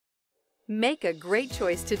Make a great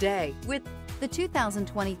choice today with the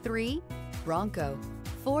 2023 Bronco.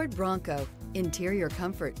 Ford Bronco. Interior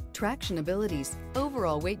comfort, traction abilities,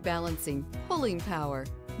 overall weight balancing, pulling power.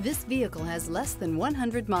 This vehicle has less than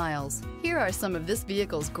 100 miles. Here are some of this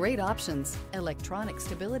vehicle's great options: electronic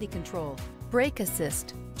stability control, brake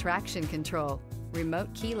assist, traction control,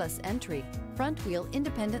 remote keyless entry, front wheel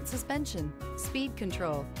independent suspension, speed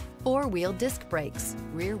control, four-wheel disc brakes,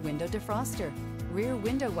 rear window defroster, rear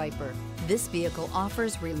window wiper. This vehicle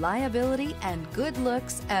offers reliability and good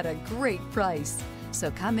looks at a great price.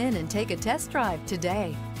 So come in and take a test drive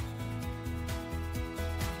today.